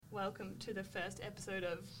welcome to the first episode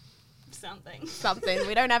of something. Something.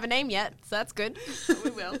 We don't have a name yet, so that's good. But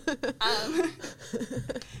we will.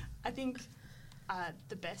 I think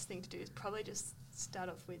the best thing to do is probably just start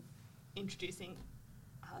off with introducing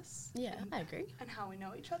us. Yeah, I agree. And how we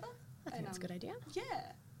know each other. I think that's a good idea.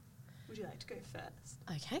 Yeah. Would you like to go first?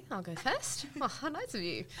 Okay, I'll go first. Oh, how nice of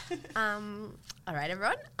you. All right,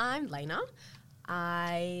 everyone. I'm Lena.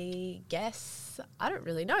 I guess I don't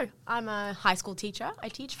really know. I'm a high school teacher. I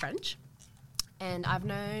teach French. And I've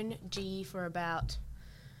known G for about...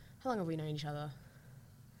 How long have we known each other?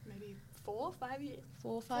 Maybe 4 or 5 years.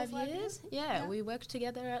 4 or 5 years? Yeah, we worked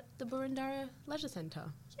together at the Burundara Leisure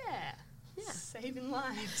Centre. Yeah. Saving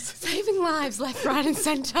lives. Saving lives left, right and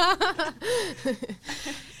centre.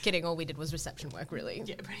 Kidding, all we did was reception work, really.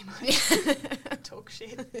 Yeah, pretty much. Talk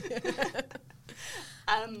shit.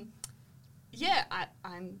 I'm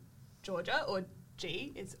Georgia, or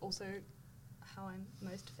G is also how I'm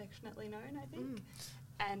most affectionately known, I think.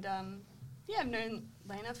 And I've known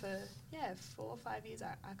Lena for 4 or 5 years.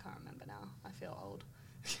 I can't remember now. I feel old.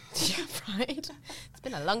 Yeah, right. It's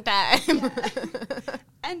been a long time. Yeah.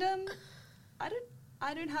 And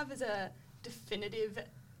I don't have as a definitive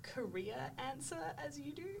career answer as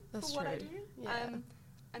you do. That's for what I true. do. Yeah.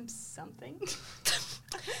 I'm something.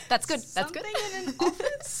 That's good. That's good. Something in an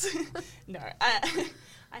office. No,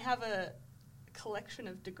 I have a collection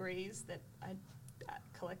of degrees that I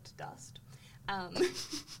collect dust.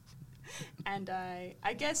 And I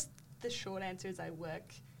guess the short answer is I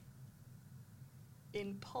work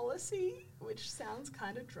in policy, which sounds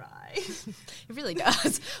kind of dry. It really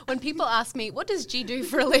does. When people ask me, what does G do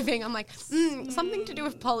for a living? I'm like, something to do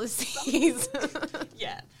with policies.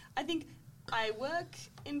 Yeah, I think I work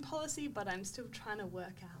in policy, but I'm still trying to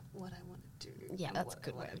work out what I want to do. Yeah, that's a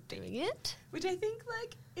good way of doing it. Which I think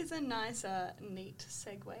is a nice, neat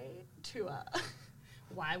segue to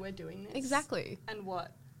why we're doing this. Exactly. And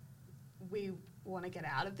what we want to get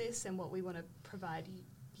out of this and what we want to provide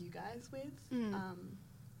you guys with.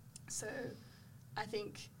 So I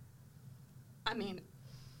think,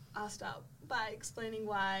 I'll start by explaining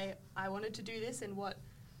why I wanted to do this and what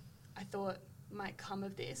I thought might come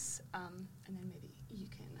of this, and then maybe you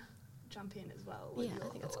can jump in as well with Yeah, your I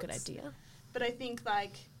think that's a good thoughts. idea. But I think,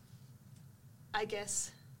 I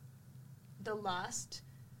guess the last,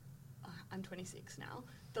 I'm 26 now,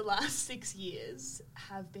 the last 6 years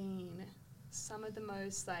have been some of the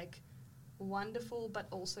most, wonderful but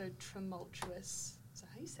also tumultuous. Is that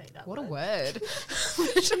how you say that What word? a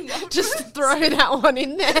word. Just throw that one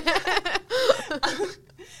in there.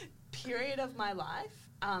 Period of my life.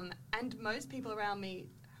 And most people around me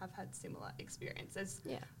have had similar experiences.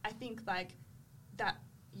 Yeah. I think, that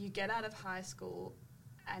you get out of high school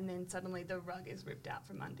and then suddenly the rug is ripped out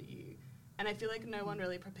from under you. And I feel like no one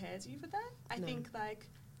really prepares you for that. I think, I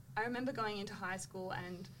remember going into high school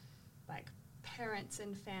and, parents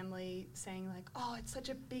and family saying, oh, it's such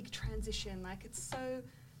a big transition. It's so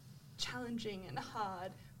challenging and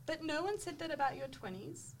hard. But no one said that about your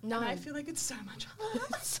 20s. No. And I feel like it's so much harder.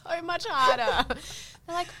 So much harder.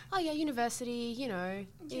 They're like, oh, yeah, university,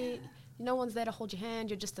 Yeah. no one's there to hold your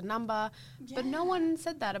hand. You're just a number. Yeah. But no one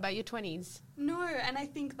said that about your 20s. No, and I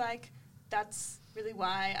think, that's really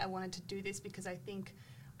why I wanted to do this, because I think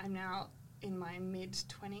I'm now in my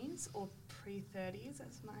mid-20s or pre-30s,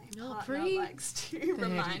 as my partner likes to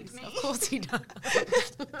remind me. Of course he does.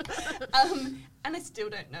 And I still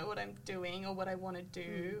don't know what I'm doing or what I want to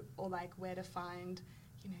do or, where to find,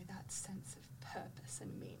 that sense of purpose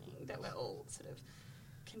and meaning that we're all sort of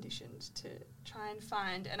conditioned to try and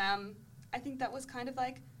find. And I think that was kind of,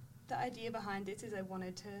 the idea behind this is I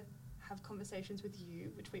wanted to have conversations with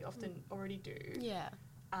you, which we often already do. Yeah.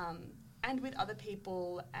 And with other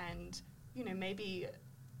people and, maybe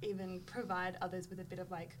even provide others with a bit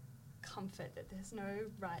of comfort that there's no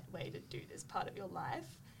right way to do this part of your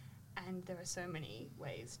life and there are so many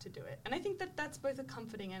ways to do it. And I think that that's both a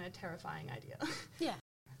comforting and a terrifying idea. Yeah.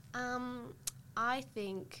 I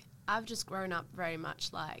think I've just grown up very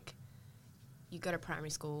much you go to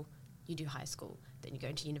primary school, you do high school, then you go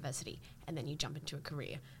into university, and then you jump into a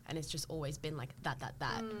career. And it's just always been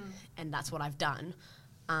that. And that's what I've done.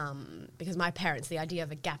 Because my parents, the idea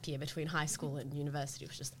of a gap year between high school and university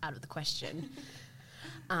was just out of the question.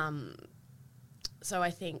 So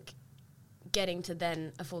I think getting to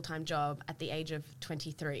then a full-time job at the age of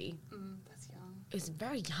 23 that's young. is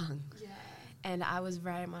very young. Yeah. And I was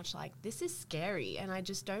very much this is scary, and I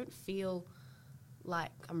just don't feel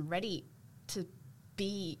like I'm ready to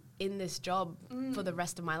be in this job for the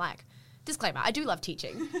rest of my life. Disclaimer, I do love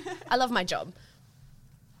teaching. I love my job.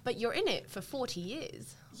 But you're in it for 40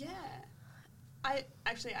 years. Yeah. I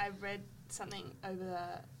read something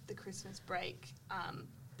over the Christmas break,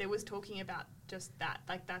 there was talking about just that,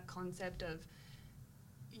 like that concept of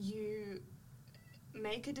you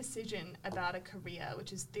make a decision about a career,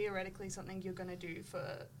 which is theoretically something you're going to do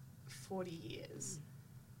for 40 years,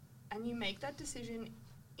 and you make that decision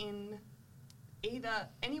in either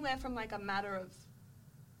anywhere from like a matter of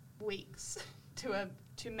weeks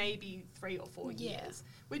to maybe 3 or 4 years,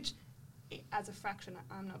 which as a fraction,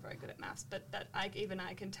 I'm not very good at maths, but that I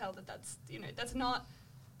can tell that's, you know, that's not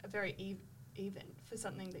a very even for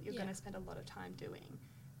something that you're going to spend a lot of time doing.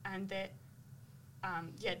 And that,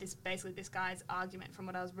 this guy's argument from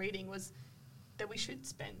what I was reading was that we should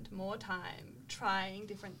spend more time trying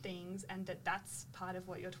different things, and that's part of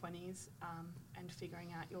what your 20s and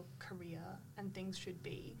figuring out your career and things should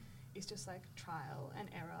be, is just like trial and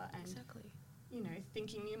error and you know,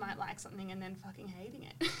 thinking you might like something and then fucking hating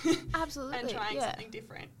it. Absolutely. And trying something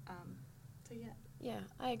different. Yeah,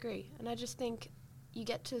 I agree. And I just think you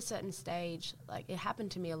get to a certain stage, like it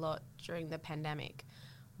happened to me a lot during the pandemic,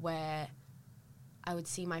 where I would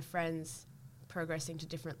see my friends progressing to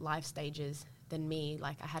different life stages than me.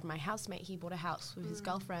 Like I had my housemate, he bought a house with his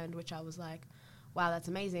girlfriend, which I was like, wow, that's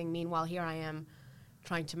amazing. Meanwhile, here I am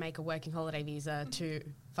trying to make a working holiday visa to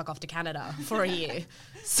fuck off to Canada for a year.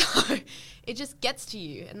 So it just gets to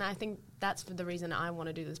you. And I think that's for the reason I want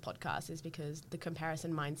to do this podcast, is because the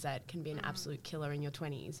comparison mindset can be an absolute killer in your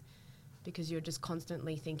 20s, because you're just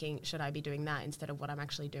constantly thinking, should I be doing that instead of what I'm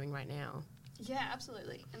actually doing right now? Yeah,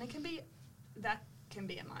 absolutely. And that can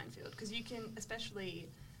be a minefield, because you can, especially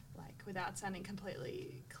like without sounding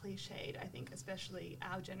completely cliched, I think especially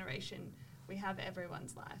our generation, we have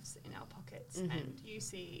everyone's lives in our pockets, and you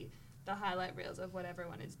see the highlight reels of what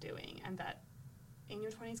everyone is doing, and that in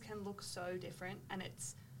your 20s can look so different. And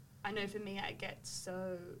I know for me, I get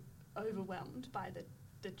so overwhelmed by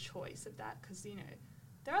the choice of that, because, you know,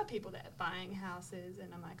 there are people that are buying houses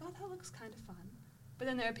and I'm like, oh, that looks kind of fun. But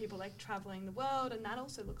then there are people like traveling the world, and that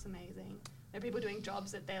also looks amazing. There are people doing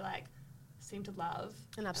jobs that they like seem to love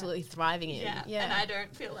and absolutely thriving in. Yeah, and I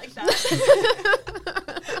don't feel like that.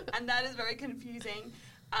 And that is very confusing.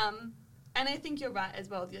 And I think you're right as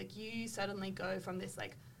well. Like you suddenly go from this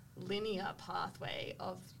like linear pathway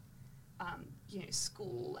of,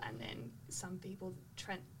 school, and then some people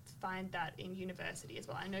find that in university as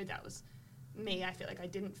well. I know that was me. I feel like I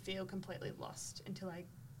didn't feel completely lost until I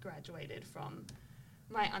graduated from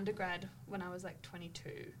my undergrad when I was like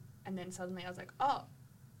 22. And then suddenly I was like, oh,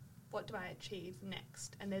 what do I achieve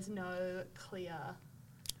next? And there's no clear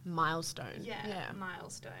milestone.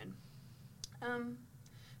 Milestone.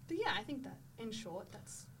 But yeah, I think that in short,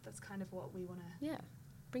 that's kind of what we want to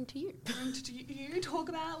bring to you. Talk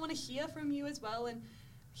about. I want to hear from you as well, and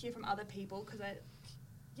hear from other people, because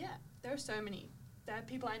there are so many. There are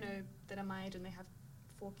people I know that are my age and they have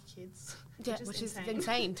 4 kids. Which is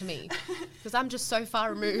insane to me, because I'm just so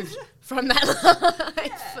far removed from that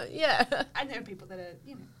life. Yeah. And there are people that are,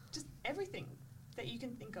 you know, just everything that you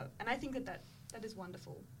can think of. And I think that is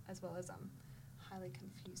wonderful, as well as highly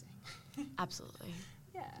confusing. Absolutely.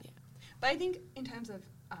 Yeah. But I think in terms of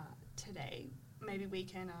today, maybe we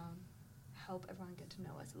can help everyone get to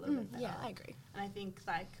know us a little bit better. Yeah, I agree. And I think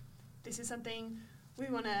like this is something we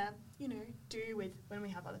want to, you know, do with when we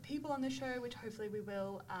have other people on the show, which hopefully we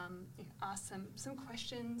will ask some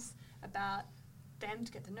questions about them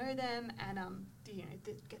to get to know them, and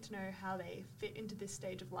get to know how they fit into this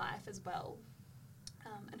stage of life as well,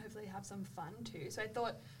 and hopefully have some fun too. So I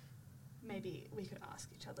thought maybe we could ask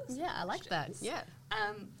each other some questions. I like that. Yeah.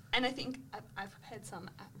 And I think I've prepared some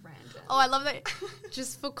at random. Oh, I love that.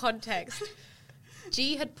 Just for context,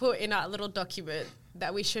 G had put in our little document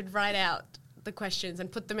that we should write out the questions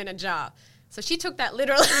and put them in a jar. So she took that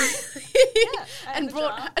literally and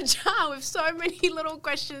brought a jar with so many little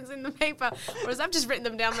questions in the paper, whereas I've just written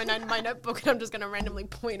them down in my notebook, and I'm just going to randomly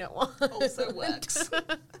point at one. Also works.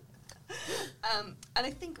 And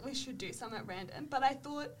I think we should do some at random, but I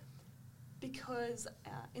thought, because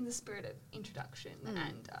in the spirit of introduction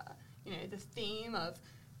and the theme of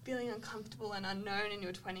feeling uncomfortable and unknown in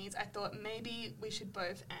your 20s, I thought maybe we should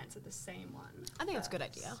both answer the same one. I think that's a good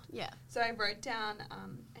idea. Yeah. So I wrote down,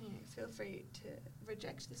 and feel free to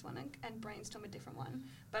reject this one and brainstorm a different one.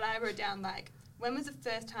 But I wrote down like, when was the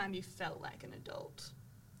first time you felt like an adult?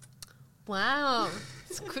 Wow,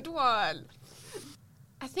 it's a good one.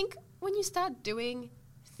 I think when you start doing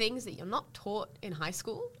things that you're not taught in high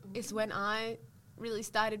school is when I really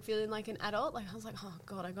started feeling like an adult. Like I was like, oh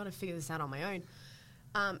God, I got to figure this out on my own.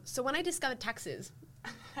 So when I discovered taxes,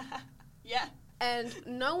 and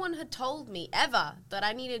no one had told me ever that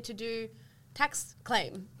I needed to do tax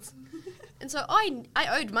claim, and so I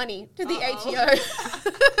owed money to the ATO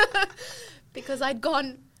because I'd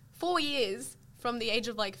gone 4 years from the age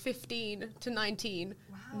of like 15 to 19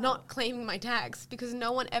 not claiming my tax because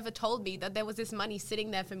no one ever told me that there was this money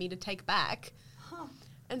sitting there for me to take back. Huh.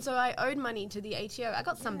 And so I owed money to the ATO. I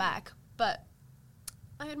got some back, but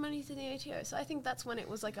I owed money to the ATO. So I think that's when it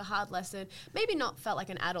was like a hard lesson. Maybe not felt like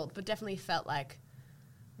an adult, but definitely felt like,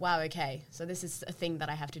 wow, okay, so this is a thing that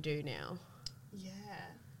I have to do now. Yeah.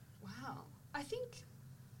 Wow. I think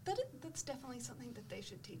that's definitely something that they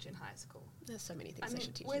should teach in high school. There's so many things they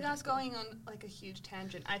should teach in high without school. going on like a huge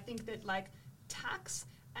tangent, I think that like tax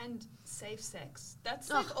and safe sex, that's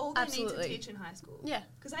like all they need to teach in high school. Yeah.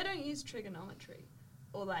 Because I don't use trigonometry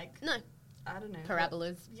or like, No. I don't know.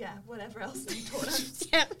 Parabolas. Whatever else they taught us.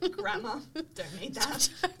 Yeah. Grammar, don't need that.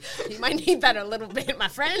 You might need that a little bit, my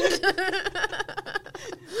friend.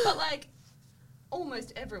 But like,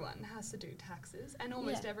 almost everyone has to do taxes and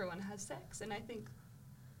almost everyone has sex. And I think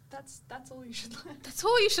that's all you should learn. That's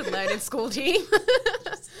all you should learn in school, team.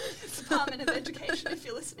 Department of Education, if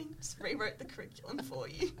you're listening, just rewrote the curriculum for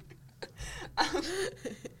you.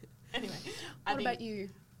 Anyway. What about you?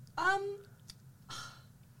 I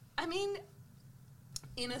mean,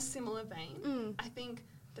 in a similar vein, I think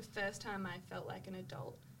the first time I felt like an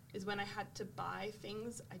adult is when I had to buy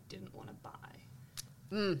things I didn't want to buy.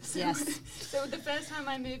 Yes. So the first time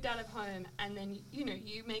I moved out of home and then, you know,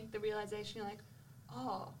 you make the realization, you're like,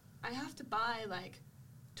 oh, I have to buy, like,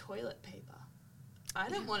 toilet paper. I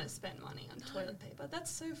don't want to spend money on toilet paper.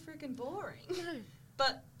 That's so freaking boring. No.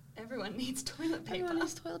 But everyone needs toilet paper. Everyone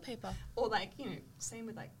needs toilet paper. Or, like, you know, same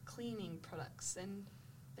with, like, cleaning products and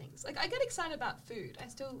things. Like, I get excited about food. I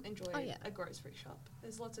still enjoy a grocery shop.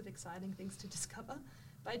 There's lots of exciting things to discover.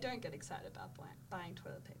 But I don't get excited about buying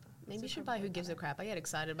toilet paper. Maybe So you should buy Who Gives a Crap. I get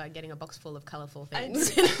excited about getting a box full of colourful I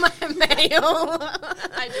things do. in my mail.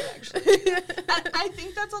 I do, actually. I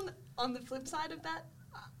think that's on the flip side of that.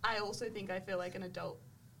 I also think I feel like an adult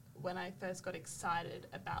when I first got excited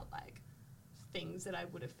about, like, things that I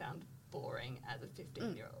would have found boring as a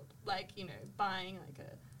 15-year-old. Like, you know, buying, like,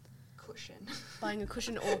 a cushion. Buying a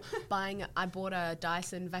cushion or I bought a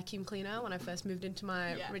Dyson vacuum cleaner when I first moved into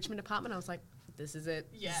my Richmond apartment. I was like, this is it.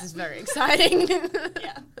 Yeah. This is very exciting.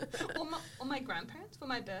 Yeah. Or my grandparents, for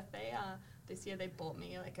my birthday, this year they bought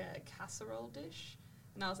me, like, a casserole dish.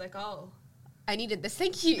 And I was like, oh, I needed this.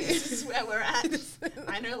 Thank you. this is where we're at.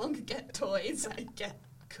 I no longer get toys. I get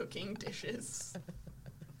cooking dishes.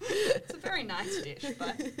 It's a very nice dish,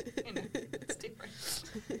 but, you know, it's different.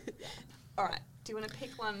 Yeah. All right. Do you want to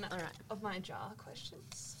pick one of my jar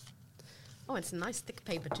questions? Oh, it's nice thick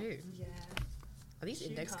paper too. Yeah. Are these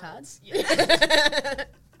index cards? Yeah.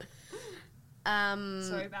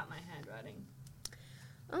 Sorry about my handwriting.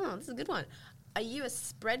 Oh, this is a good one. Are you a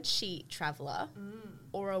spreadsheet traveller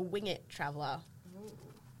or a wing it traveller? Ooh.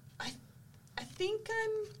 I think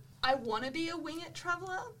I want to be a wing it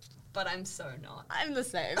traveller, but I'm so not. I'm the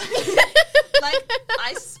same. Like,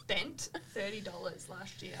 I spent $30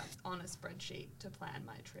 last year on a spreadsheet to plan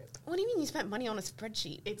my trip. What do you mean you spent money on a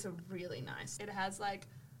spreadsheet? It's a really nice. It has, like,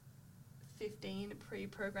 15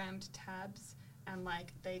 pre-programmed tabs, and,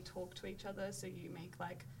 like, they talk to each other, so you make,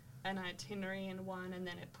 like, an itinerary in one, and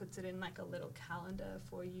then it puts it in, like, a little calendar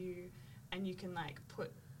for you, and you can, like,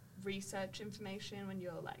 put research information when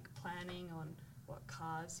you're, like, planning on what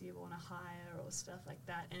cars you want to hire or stuff like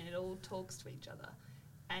that, and it all talks to each other,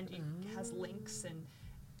 and it has links, and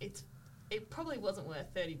it probably wasn't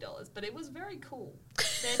worth $30, but it was very cool.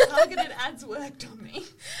 Their targeted ads worked on me.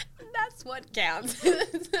 That's what counts.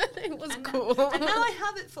 It was cool. And now I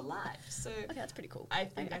have it for life. So okay, that's pretty cool. I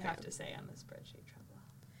think I have to say I'm a spreadsheet traveller.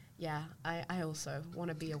 Yeah, I also want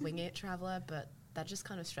to be a wing it traveller, but that just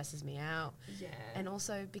kind of stresses me out. Yeah. And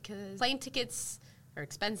also because plane tickets are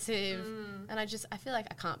expensive, and I feel like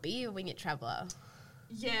I can't be a wing it traveller.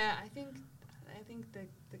 Yeah, I think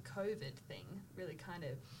the COVID thing really kind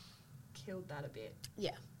of killed that a bit.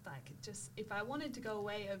 Yeah. Like, it just, if I wanted to go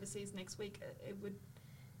away overseas next week, it would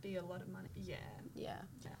be a lot of money. Yeah. Yeah.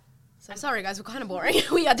 Yeah. So sorry guys, we're kind of boring.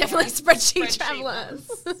 We are definitely spreadsheet travellers.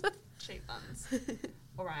 Cheap ones.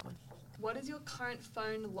 All right. What is your current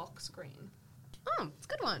phone lock screen? Oh, it's a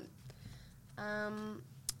good one.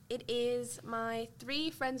 It is my 3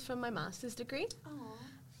 friends from my master's degree.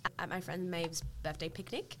 Aww. At my friend Maeve's birthday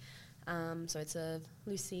picnic. So it's a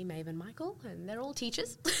Lucy, Maeve and Michael, and they're all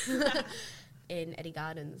teachers in Eddie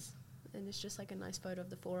Gardens. And it's just like a nice photo of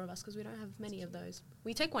the 4 of us because we don't have many of those.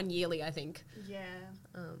 We take one yearly, I think. Yeah.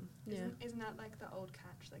 Yeah. Isn't that like the old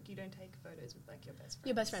catch? Like, you don't take photos with, like, your best friends.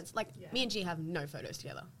 Your best friends. Like, me and G have no photos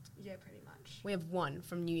together. Yeah, pretty much. We have one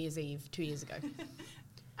from New Year's Eve 2 years ago.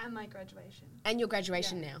 And my graduation. And your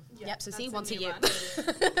graduation now. Yeah, Yep, so see, that's once a new year. one.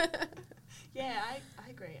 Yeah, I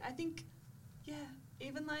agree. I think,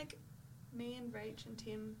 even like me and Rach and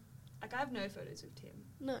Tim, like I have no photos of Tim.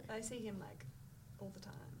 No. But I see him like all the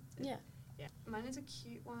time. So Yeah. Yeah. Mine is a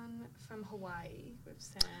cute one from Hawaii with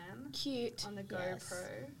Sam. Cute. On the Yes.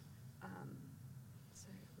 GoPro. So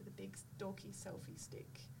with a big dorky selfie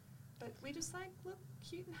stick. But we just like look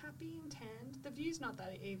cute and happy and tanned. The view's not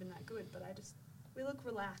that even that good, but we look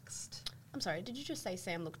relaxed. I'm sorry, did you just say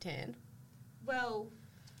Sam looked tan? Well,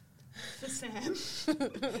 for Sam,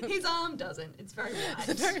 his arm doesn't. It's very white.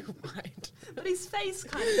 It's very white. But his face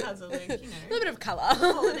kind of has a like, A little bit of colour.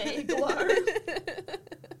 holiday glow.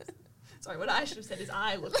 Sorry, what I should have said is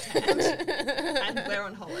I look tanned and we're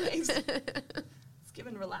on holidays. It's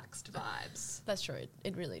given relaxed vibes. That's true.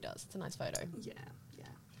 It really does. It's a nice photo. Yeah.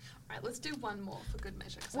 All right, let's do one more for good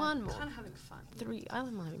measure. One more. Kind of having fun. 3.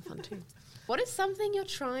 I'm having fun too. What is something you're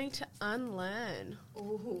trying to unlearn?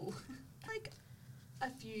 Ooh, like a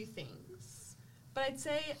few things, but I'd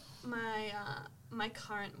say my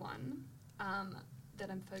current one that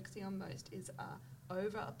I'm focusing on most is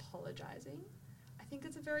over apologizing. I think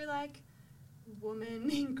it's a very like woman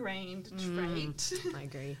ingrained trait. I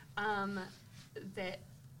agree. That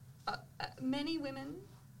many women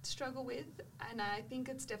struggle with, and I think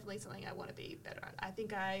it's definitely something I want to be better at. I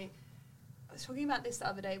think I was talking about this the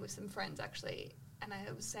other day with some friends actually, and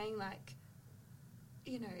I was saying like,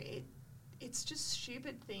 you know, it's just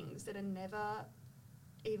stupid things that are never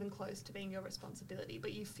even close to being your responsibility,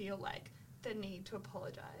 but you feel like the need to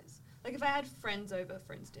apologise. Like if I had friends over,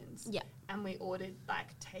 for instance, Yeah. and we ordered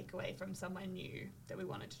like takeaway from somewhere new that we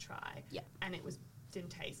wanted to try, Yeah. and it didn't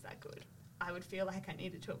taste that good, I would feel like I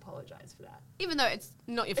needed to apologise for that. Even though it's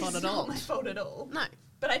not your fault It's at all. not my fault at all. No.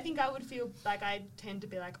 But I think I would feel like I tend to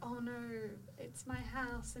be like, oh no, it's my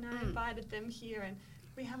house and I invited them here and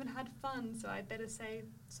we haven't had fun, so I better say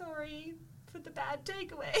sorry for the bad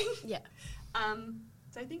takeaway. Yeah.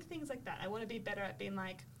 So I think things like that. I want to be better at being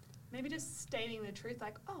like, maybe just stating the truth,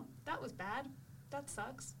 like, oh, that was bad, that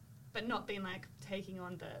sucks, but not being like taking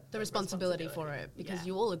on the responsibility for it, because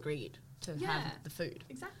you all agreed to have the food.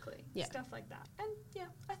 Exactly. Yeah. Stuff like that. And yeah,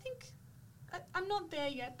 I think I'm not there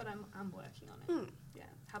yet, but I'm working on it. Yeah.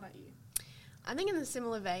 How about you? I think in a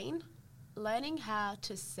similar vein, learning how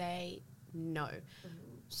to say no.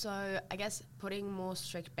 So I guess putting more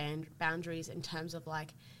strict boundaries in terms of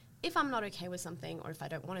like, if I'm not okay with something or if I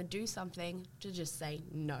don't want to do something, to just say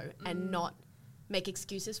no and not make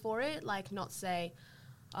excuses for it. Like not say,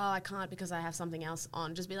 oh, I can't because I have something else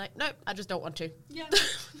on. Just be like, nope, I just don't want to. Yeah.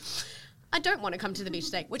 I don't want to come to the beach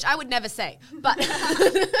today, which I would never say. But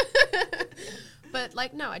but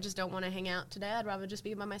like, no, I just don't want to hang out today. I'd rather just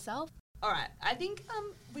be by myself. All right. I think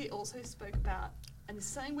we also spoke about, and this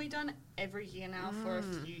is something we've done every year now for a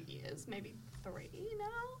few years, maybe 3 now.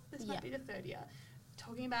 This might be the 3rd year.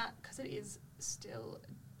 Talking about, because it is still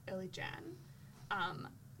early Jan,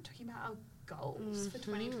 talking about our goals for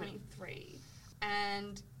 2023.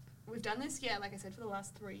 And we've done this, like I said, for the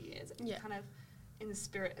last 3 years. Yeah. Kind of in the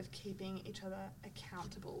spirit of keeping each other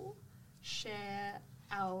accountable, share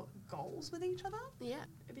our goals with each other. Yeah.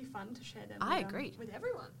 It'd be fun to share them with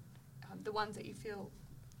everyone. The ones that you feel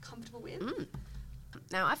comfortable with.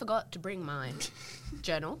 Now, I forgot to bring my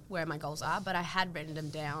journal where my goals are, but I had written them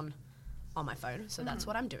down on my phone, so that's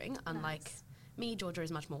what I'm doing. Unlike me, Georgia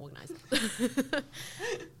is much more organised.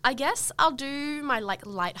 I guess I'll do my like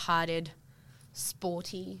lighthearted,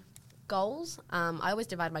 sporty goals. I always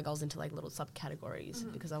divide my goals into like little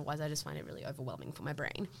subcategories because otherwise I just find it really overwhelming for my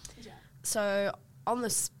brain. Yeah. So on the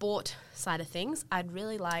sport side of things, I'd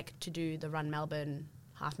really like to do the Run Melbourne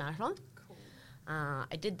half marathon. Cool.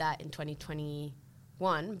 I did that in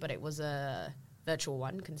 2021, but it was a virtual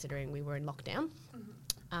one considering we were in lockdown.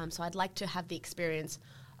 So I'd like to have the experience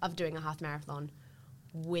of doing a half marathon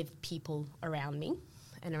with people around me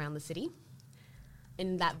and around the city.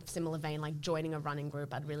 In that similar vein, like joining a running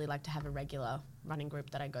group, I'd really like to have a regular running group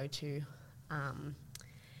that I go to, and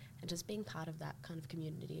just being part of that kind of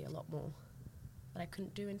community a lot more that I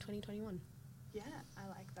couldn't do in 2021. Yeah, I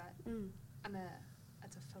like that.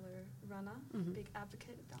 As a fellow runner, big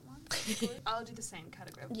advocate of that one. I'll do the same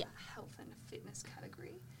category, health and fitness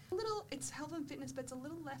category. It's health and fitness, but it's a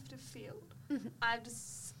little left of field. I've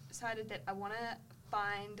decided that I want to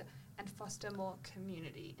find and foster more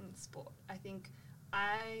community in sport. I think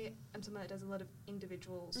I am someone that does a lot of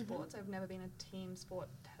individual sports. I've never been a team sport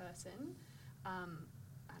person.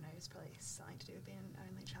 I know it's probably something to do with being an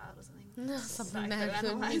only child or something. No, something that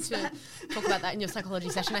you need to that. talk about that in your psychology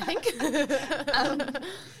session, I think.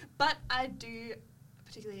 But I do,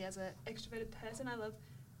 particularly as an extroverted person, I love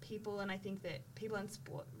people, and I think that people and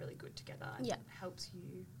sport are really good together. And it helps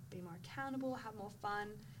you be more accountable, have more fun,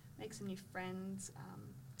 make some new friends.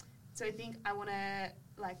 So I think I want to,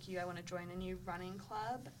 like you, I want to join a new running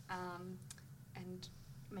club and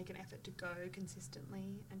make an effort to go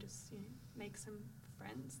consistently and just, make some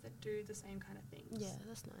friends that do the same kind of things. Yeah,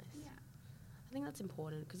 that's nice. Yeah. I think that's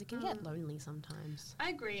important because it can get lonely sometimes. I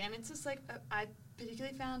agree. And it's just like, I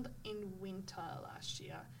particularly found in winter last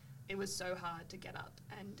year, it was so hard to get up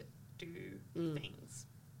and do things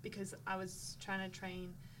because I was trying to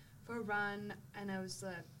train for a run and I was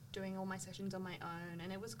doing all my sessions on my own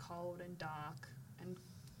and it was cold and dark.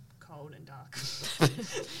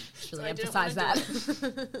 Just really emphasize that.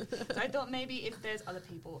 So I thought maybe if there's other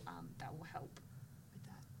people that will help with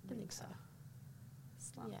that. I think so.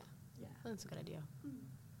 Slump. Yeah, that's a good idea.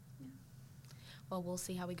 Yeah. Well, we'll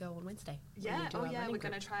see how we go on Wednesday. Yeah, we're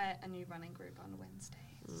going to try a new running group on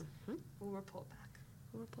Wednesdays. We'll report back.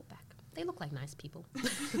 They look like nice people.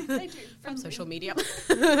 They do. From social media.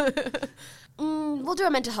 We'll do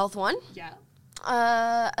a mental health one. Yeah.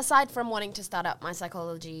 Aside from wanting to start up my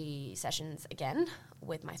psychology sessions again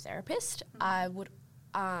with my therapist, I've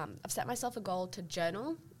set myself a goal to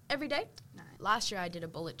journal every day. Nice. Last year I did a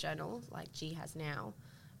bullet journal like G has now,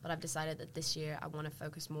 but I've decided that this year I want to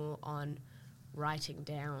focus more on writing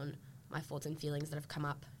down my thoughts and feelings that have come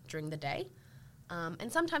up during the day.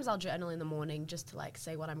 And sometimes I'll journal in the morning just to like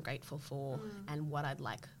say what I'm grateful for and what I'd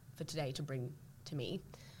like for today to bring to me.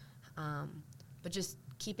 But just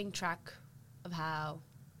keeping track of how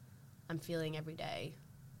I'm feeling every day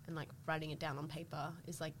and like writing it down on paper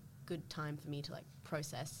is like good time for me to like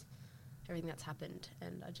process everything that's happened,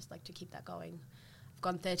 and I just like to keep that going. I've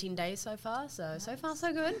gone 13 days so far, so far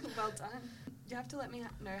so good. Well done. You have to let me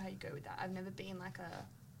know how you go with that. I've never been like a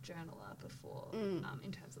journaler before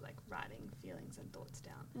in terms of like writing feelings and thoughts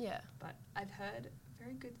down. Yeah. But I've heard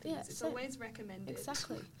very good things. Yeah, it's always recommended.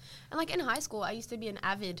 Exactly. And like in high school, I used to be an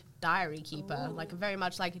avid diary keeper, Ooh. like very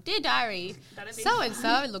much like, dear diary, That'd be so-and-so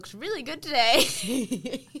fun. looks really good today.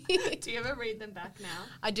 Do you ever read them back now?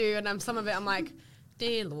 I do, and some of it I'm like,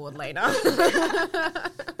 dear Lord, Lena.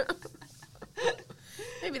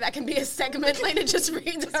 Maybe that can be a segment. Lena just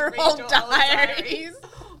reads her read old your old diaries.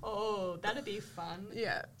 Oh, that'd be fun.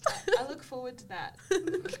 Yeah. I look forward to that.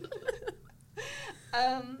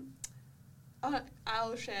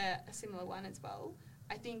 I'll share a similar one as well.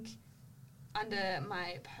 I think under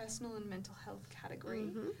my personal and mental health category,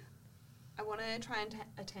 I want to try and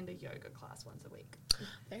attend a yoga class once a week.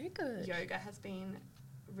 Very good. Yoga has been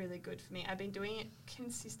really good for me. I've been doing it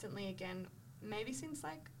consistently again, maybe since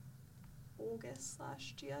like August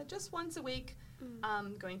last year, just once a week,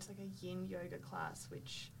 going to like a yin yoga class,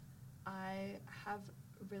 which I have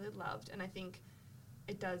really loved, and I think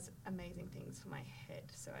it does amazing things for my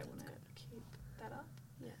head, so I want to keep that up.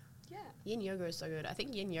 Yeah. Yin yoga is so good. I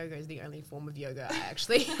think yin yoga is the only form of yoga I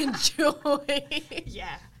actually enjoy.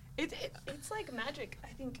 Yeah. It's like magic.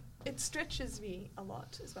 I think it stretches me a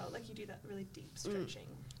lot as well. Like you do that really deep stretching.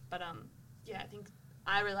 But I think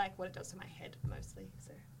I really like what it does to my head mostly.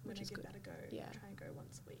 So I'm going to give that a go. Yeah. Try and go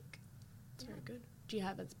once a week. That's very good. Do you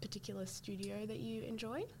have a particular studio that you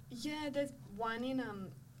enjoy? Yeah, there's one in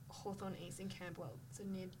Hawthorne East in Camberwell, so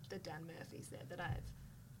near the Dan Murphys there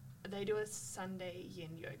they do a Sunday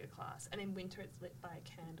yin yoga class, and in winter it's lit by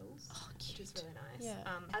candles, which is really nice.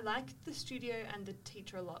 Yeah. I like the studio and the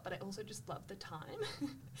teacher a lot, but I also just love the time.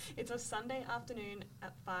 It's a Sunday afternoon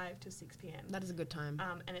at 5 to 6 p.m. That is a good time.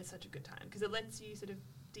 And it's such a good time because it lets you sort of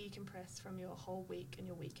decompress from your whole week and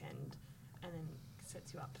your weekend, and then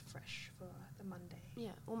sets you up fresh for the Monday.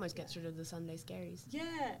 Yeah, almost gets rid of the Sunday scaries.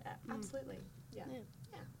 Yeah, absolutely. Yeah.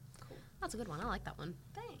 Cool. That's a good one. I like that one.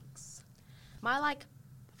 Thanks. My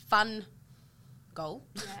fun goal,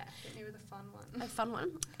 Yeah, hit me with a fun one. a fun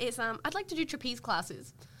one, is I'd like to do trapeze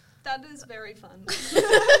classes. That is very fun.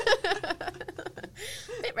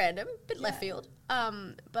 Bit random, bit left field.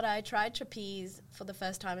 But I tried trapeze for the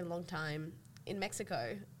first time in a long time in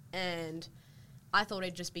Mexico, and I thought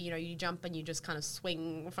it'd just be, you jump and you just kind of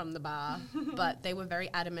swing from the bar. But they were very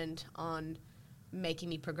adamant on making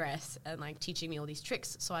me progress and teaching me all these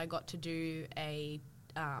tricks. So I got to do I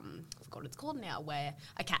forgot what it's called now, where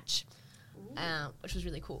I catch, which was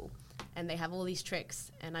really cool. And they have all these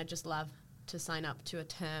tricks, and I just love to sign up to a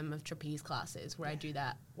term of trapeze classes where I do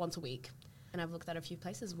that once a week. And I've looked at a few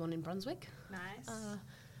places, one in Brunswick. Nice.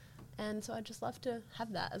 And so I just love to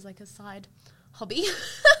have that as a side hobby.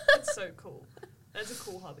 That's so cool. That's a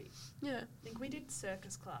cool hobby. Yeah. I think we did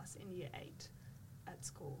circus class in year 8 at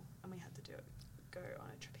school, and we had to go on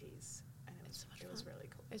a trapeze, and it was really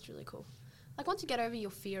cool. It's really cool. Once you get over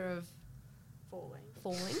your fear of Falling.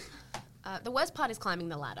 The worst part is climbing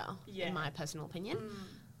the ladder, Yeah. in my personal opinion,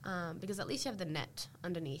 because at least you have the net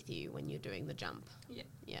underneath you when you're doing the jump. Yeah.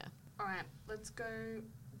 Yeah. All right, let's go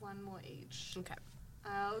one more each. Okay.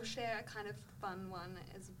 I'll share a kind of fun one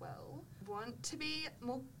as well. Want to be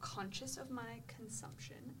more conscious of my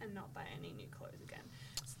consumption and not buy any new clothes again.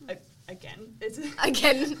 Again.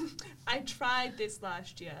 I tried this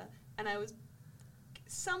last year and I was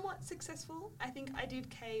somewhat successful. I think I did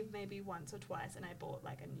cave maybe once or twice and I bought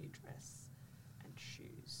like a new dress and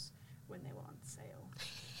shoes when they were on sale.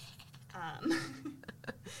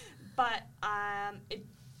 But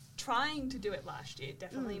trying to do it last year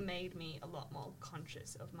definitely made me a lot more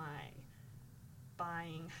conscious of my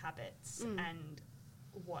buying habits and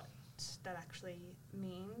what that actually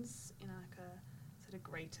means in like a sort of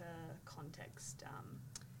greater context.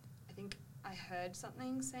 I think I heard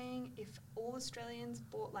something saying if all Australians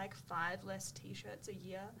bought like 5 less t-shirts a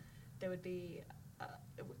year, there would be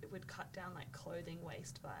it would cut down like clothing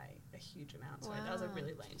waste by a huge amount. Sorry, that was a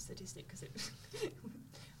really lame statistic because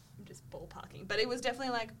I'm just ballparking, but it was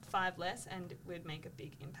definitely like 5 less and it would make a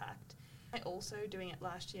big impact. I also, doing it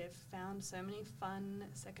last year, found so many fun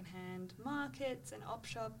secondhand markets and op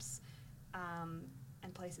shops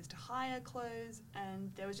and places to hire clothes,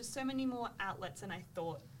 and there was just so many more outlets than I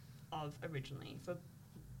thought of originally for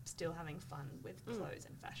still having fun with clothes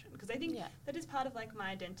and fashion, because I think that is part of like my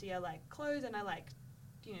identity. I like clothes and I like,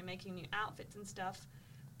 you know, making new outfits and stuff,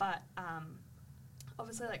 but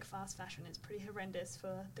obviously like fast fashion is pretty horrendous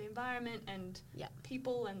for the environment and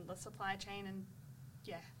people and the supply chain, and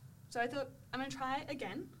so I thought I'm going to try it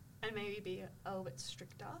again and maybe be a little bit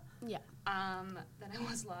stricter than I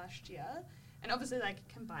was last year. And obviously like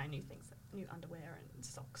you can buy new things, like new underwear and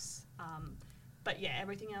socks, but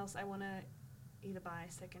everything else I want to either buy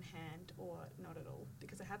second hand or not at all,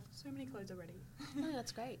 because I have so many clothes already. Oh,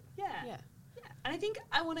 that's great. Yeah. And I think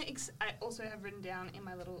I want to I also have written down in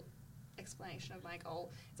my little explanation of my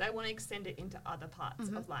goal is I want to extend it into other parts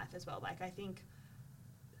of life as well. Like I think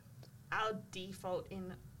our default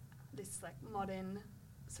in this like modern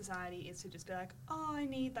society is to just be like, oh, I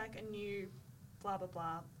need like a new blah blah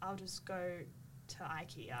blah, I'll just go to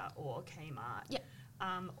IKEA or Kmart,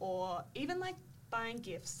 or even like buying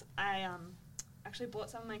gifts. I actually bought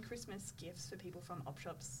some of my Christmas gifts for people from op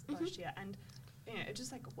shops last year, and you know, it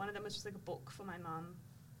just like one of them was just like a book for my mum,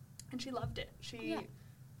 and she loved it. She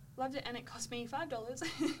loved it, and it cost me $5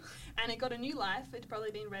 and it got a new life. It'd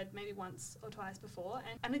probably been read maybe once or twice before,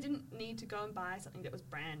 and I didn't need to go and buy something that was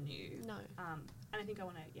brand new. No. And I think I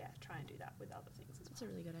want to try and do that with other things as well. That's a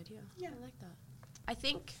really good idea. Yeah. I like that. I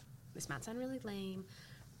think this might sound really lame,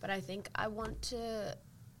 but I think I want to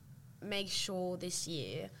make sure this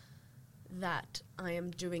year that I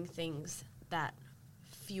am doing things that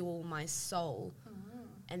fuel my soul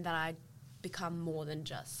and that I become more than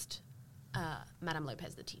just Madame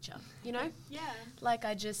Lopez the teacher, you know? Like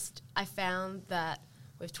I found that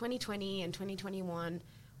with 2020 and 2021,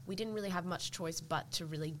 we didn't really have much choice but to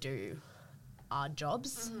really do our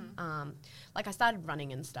jobs. Like I started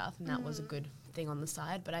running and stuff, and that was a good thing on the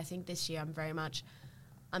side, but I think this year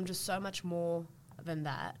I'm just so much more than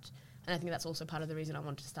that. And I think that's also part of the reason I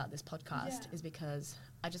wanted to start this podcast is because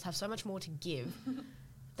I just have so much more to give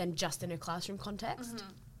than just in a classroom context.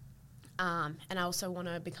 And I also want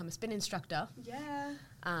to become a spin instructor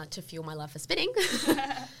to fuel my love for spinning.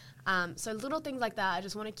 So little things like that, I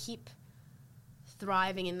just want to keep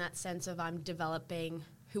thriving in that sense of I'm developing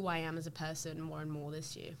who I am as a person more and more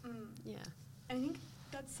this year. And I think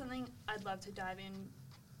that's something I'd love to dive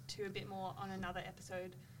into a bit more on another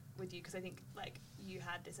episode with you, because I think like you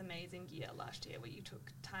had this amazing year last year where you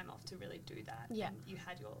took time off to really do that. And you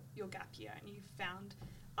had your gap year and you found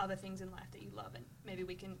other things in life that you love, and maybe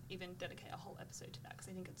we can even dedicate a whole episode to that, because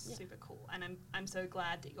I think it's super cool, and I'm so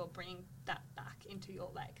glad that you're bringing that back into your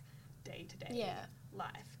like day-to-day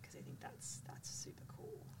life, because I think that's super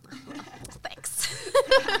cool. Thanks.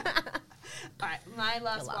 All right, my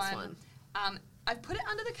last one. I've put it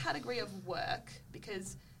under the category of work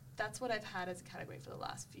because that's what I've had as a category for the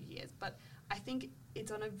last few years, but I think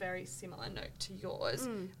it's on a very similar note to yours.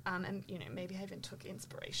 And, you know, maybe I even took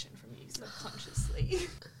inspiration from you subconsciously.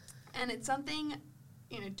 And it's something,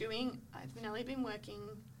 you know, I've nearly been working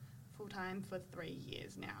full-time for 3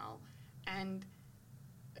 years now. And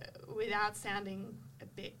without sounding a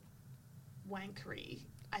bit wankery,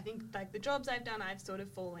 I think, like, the jobs I've done, I've sort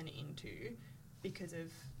of fallen into because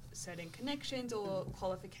of certain connections or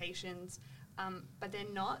qualifications. But they're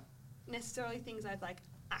not necessarily things I've, like,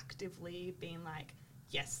 actively been like,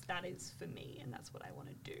 yes, that is for me and that's what I want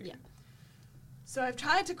to do. So I've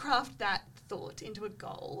tried to craft that thought into a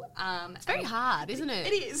goal. It's very hard, isn't it?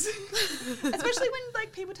 It is. Especially when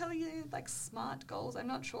like people tell you like SMART goals. I'm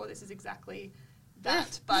not sure this is exactly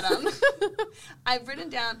that, but I've written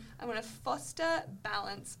down, I want to foster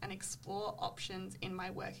balance and explore options in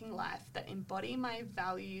my working life that embody my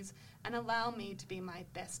values and allow me to be my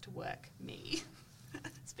best work me.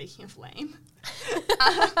 Speaking of lame.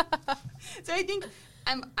 So I think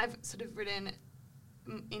I've sort of written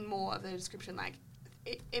in more of the description, like,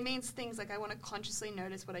 it means things like I want to consciously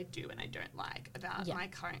notice what I do and I don't like about my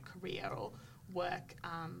current career or work,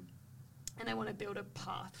 and I want to build a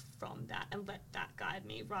path from that and let that guide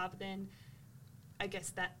me rather than, I guess,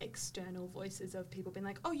 that external voices of people being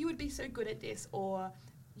like, oh, you would be so good at this, or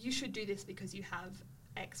you should do this because you have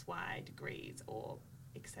X, Y degrees, or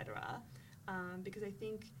etc. Because I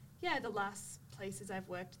think, the last places I've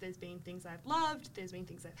worked, there's been things I've loved, there's been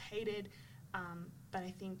things I've hated, but I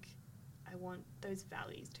think I want those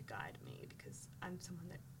values to guide me because I'm someone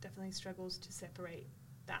that definitely struggles to separate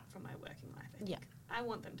that from my working life. I think I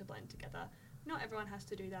want them to blend together. Not everyone has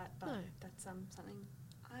to do that, but that's something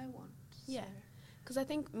I want. Yeah, because I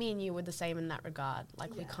think me and you were the same in that regard.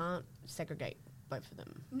 Like, we can't segregate both of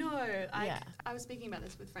them. No, I was speaking about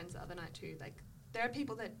this with friends the other night too. Like, there are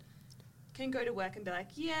people that can go to work and be like,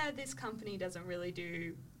 yeah, this company doesn't really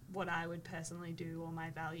do what I would personally do or my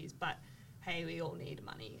values, but hey, we all need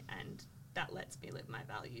money and that lets me live my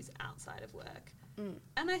values outside of work.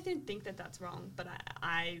 And I didn't think that that's wrong, but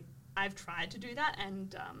I've tried to do that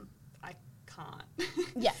and I can't.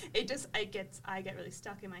 Yeah. I get really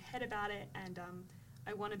stuck in my head about it, and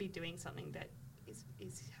I want to be doing something that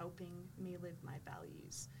is helping me live my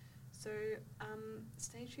values. So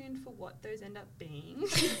stay tuned for what those end up being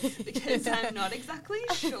because I'm not exactly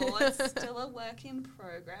sure. It's still a work in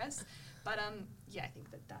progress. But I think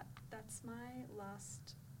that's my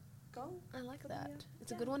last goal. I like that.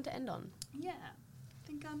 It's a good one to end on. Yeah. I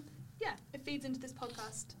think it feeds into this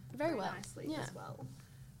podcast very well. Nicely as well.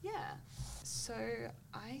 Yeah. So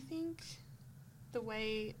I think the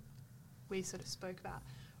way we sort of spoke about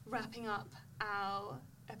wrapping up our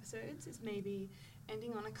episodes is maybe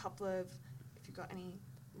ending on a couple of, if you've got any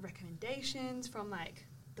recommendations from like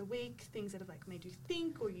the week, things that have like made you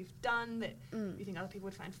think or you've done that you think other people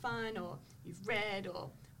would find fun, or you've read or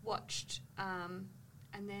watched, and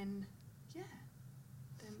then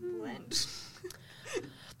we'll end.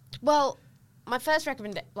 Well, my first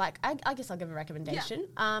recommendation, I guess I'll give a recommendation.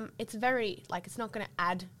 It's very, it's not going to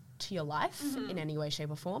add to your life in any way,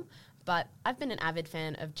 shape or form, but I've been an avid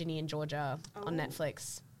fan of Ginny and Georgia on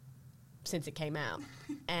Netflix since it came out.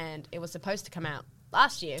 And it was supposed to come out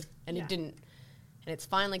last year, and it didn't. And it's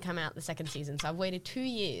finally come out, the second season. So I've waited 2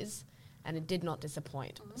 years, and it did not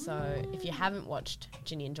disappoint. So if you haven't watched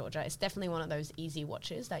Ginny and Georgia, it's definitely one of those easy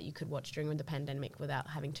watches that you could watch during the pandemic without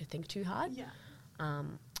having to think too hard. Yeah.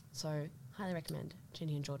 So highly recommend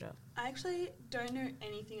Ginny and Georgia. I actually don't know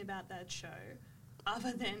anything about that show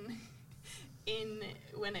other than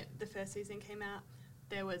when the first season came out,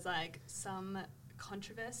 there was some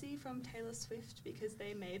controversy from Taylor Swift because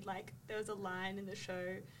they made there was a line in the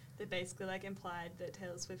show that basically implied that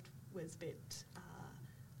Taylor Swift was a bit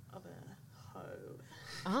of a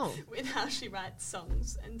hoe with how she writes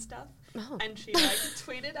songs and stuff. And she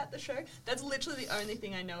tweeted at the show. That's literally the only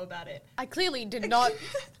thing I know about it. I clearly did not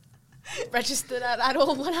register that at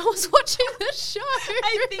all when I was watching the show.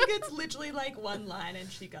 I think it's literally one line,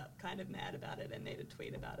 and she got kind of mad about it and made a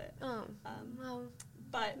tweet about it.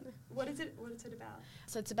 But what is it about?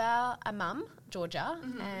 So it's about a mum, Georgia,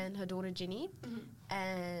 and her daughter Ginny,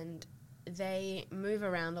 and they move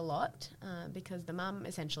around a lot because the mum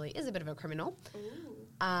essentially is a bit of a criminal.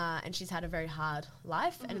 And she's had a very hard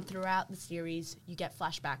life, and throughout the series you get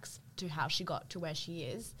flashbacks to how she got to where she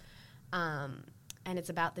is. And it's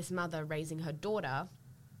about this mother raising her daughter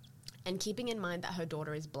and keeping in mind that her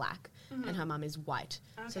daughter is black and her mum is white.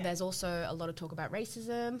 Okay. So there's also a lot of talk about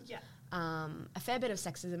racism, a fair bit of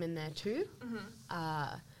sexism in there too.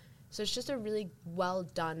 So it's just a really well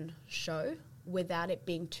done show without it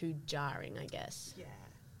being too jarring, I guess. Yeah.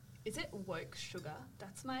 Is it woke sugar?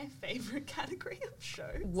 That's my favourite category of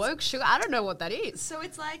shows. Woke sugar? I don't know what that is. So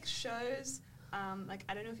it's shows... I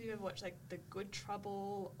don't know if you've ever watched The Good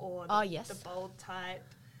Trouble or The Bold Type.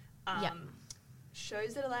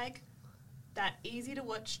 Shows that are that easy to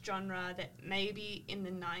watch genre that maybe in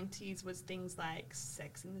the 90s was things like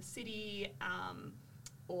Sex and the City,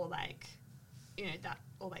 or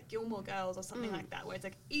Gilmore Girls or something like that, where it's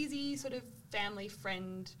easy sort of family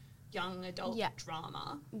friend young adult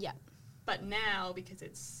drama. Yeah. But now, because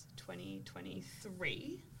it's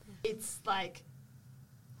 2023, it's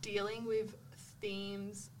dealing with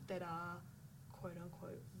themes that are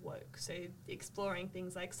quote-unquote woke. So exploring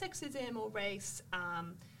things like sexism or race,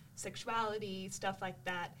 sexuality, stuff like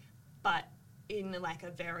that. But in like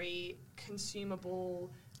a very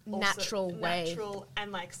consumable, Natural way. Natural,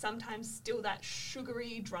 and like sometimes still that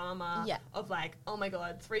sugary drama Yeah. of like, oh my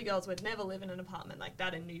God, 3 girls would never live in an apartment like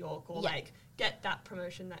that in New York, or like get that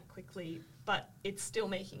promotion that quickly, but it's still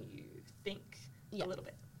making you think a little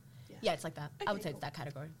bit. Yeah, it's like that. Okay, I would say cool. it's that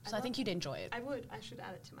category. So I think you'd enjoy it. I should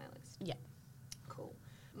add it to my list. Yeah. Cool.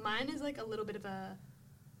 Mine is like a little bit of a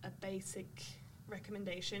basic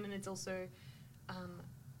recommendation, and it's also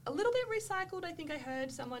a little bit recycled. I think I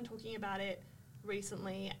heard someone talking about it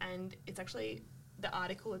recently, and it's actually, the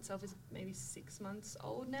article itself is maybe 6 months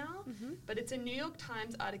old now, but it's a New York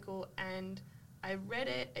Times article, and I read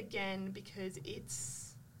it again because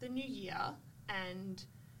it's the new year, and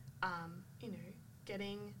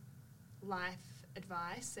getting life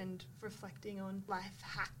advice and reflecting on life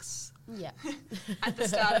hacks at the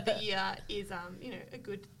start of the year is a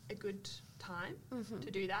good time to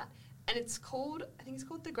do that. And I think it's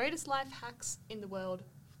called The Greatest Life Hacks in the World,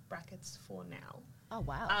 brackets for now. Oh,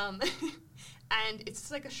 wow. And it's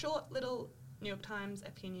just like a short little New York Times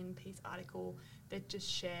opinion piece article that just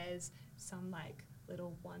shares some like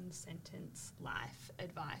little 1-sentence life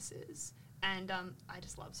advices. And I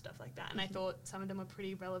just love stuff like that. And I thought some of them were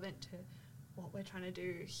pretty relevant to what we're trying to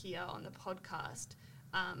do here on the podcast.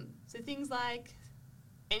 So things like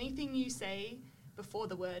anything you say before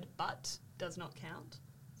the word but does not count.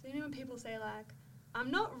 So when people say like, I'm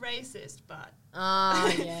not racist, but...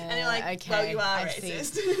 Oh, yeah. And they're like, okay, well, you are I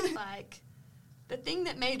racist. Like, the thing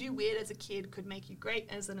that made you weird as a kid could make you great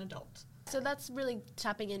as an adult. So that's really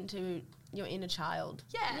tapping into your inner child.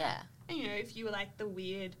 Yeah. And, if you were like the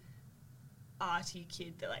weird arty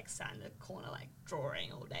kid that like sat in the corner like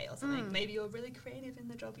drawing all day or something, maybe you're really creative in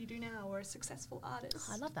the job you do now, or a successful artist.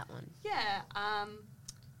 Oh, I love that one. Yeah.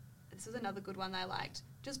 This is another good one I liked.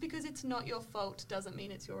 Just because it's not your fault doesn't mean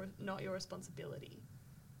it's not your responsibility.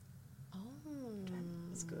 Oh,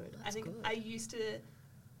 that's good. That's I think good. I used to,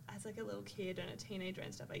 as like a little kid and a teenager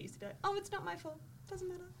and stuff, I used to be like, oh, it's not my fault. Doesn't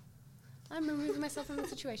matter. I'm removing myself from the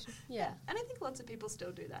situation. Yeah. And I think lots of people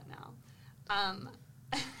still do that now.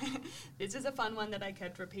 This is a fun one that I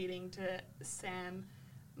kept repeating to Sam,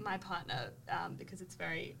 my partner, because it's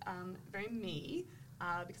very, very me,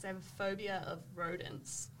 because I have a phobia of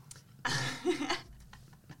rodents.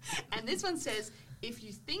 And this one says, if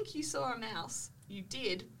you think you saw a mouse, you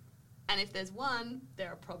did, and if there's one, there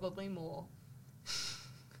are probably more.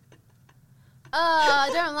 I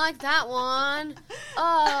don't like that one.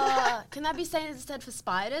 Can that be said for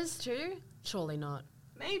spiders too? Surely not.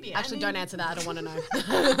 Maybe. Actually, don't answer that. I don't want to know.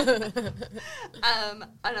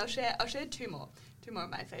 And I'll share 2 more of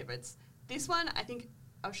my favorites. This one I think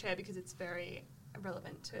I'll share because it's very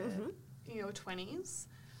relevant to your 20s.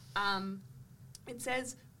 It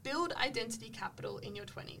says, build identity capital in your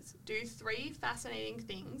 20s. Do 3 fascinating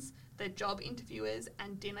things that job interviewers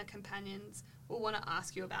and dinner companions will want to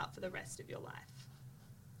ask you about for the rest of your life,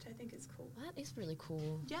 which I think is cool. That is really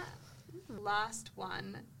cool. Yeah. Last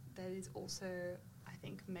one that is also, I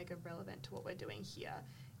think, mega relevant to what we're doing here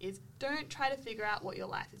is don't try to figure out what your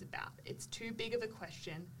life is about. It's too big of a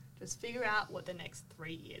question. Just figure out what the next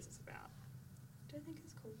 3 years is about. Which I think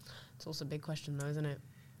is cool. It's also a big question though, isn't it?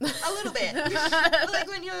 A little bit. Like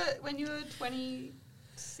when you're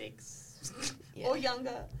 26 or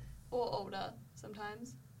younger or older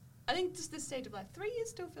sometimes. I think just this stage of life, 3 years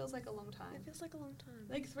still feels like a long time. It feels like a long time.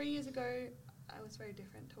 Like 3 years ago, I was very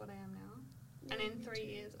different to what I am now. Yeah, and in me 3 too.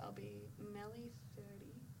 years, I'll be nearly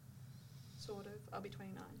 30, sort of. I'll be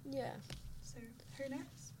 29. Yeah. So who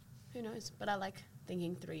knows? Who knows? But I like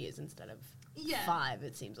thinking 3 years instead of Yeah. 5.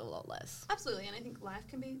 It seems a lot less. Absolutely. And I think life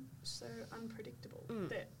can be so unpredictable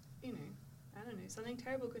that, I don't know, something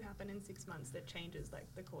terrible could happen in 6 months that changes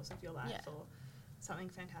like the course of your life, or something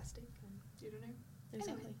fantastic, and you don't know.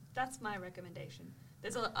 Exactly. Anyway, that's my recommendation.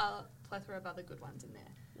 There's a plethora of other good ones in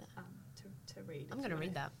there to read. I'm going to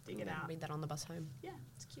read that. Dig I'm it gonna out. Read that on the bus home. Yeah,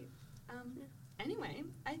 it's cute. Anyway,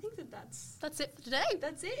 I think that's it for today.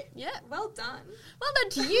 That's it. Yeah. Well done. Well done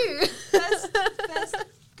to you. First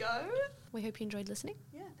go. We hope you enjoyed listening.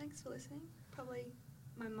 Yeah, thanks for listening. Probably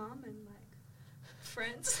my mum and like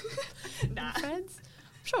friends. Nah. Friends.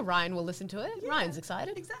 I'm sure Ryan will listen to it. Yeah, Ryan's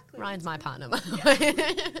excited. exactly. Ryan's my partner.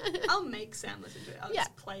 I'll make Sam listen to it. I'll Yeah.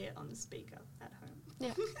 just play it on the speaker at home.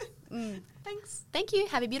 Yeah. Thanks. Thank you.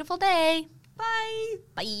 Have a beautiful day. Bye.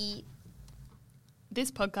 Bye.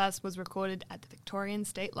 This podcast was recorded at the Victorian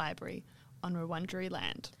State Library on Wurundjeri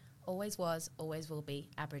land. Always was, always will be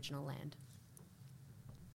Aboriginal land.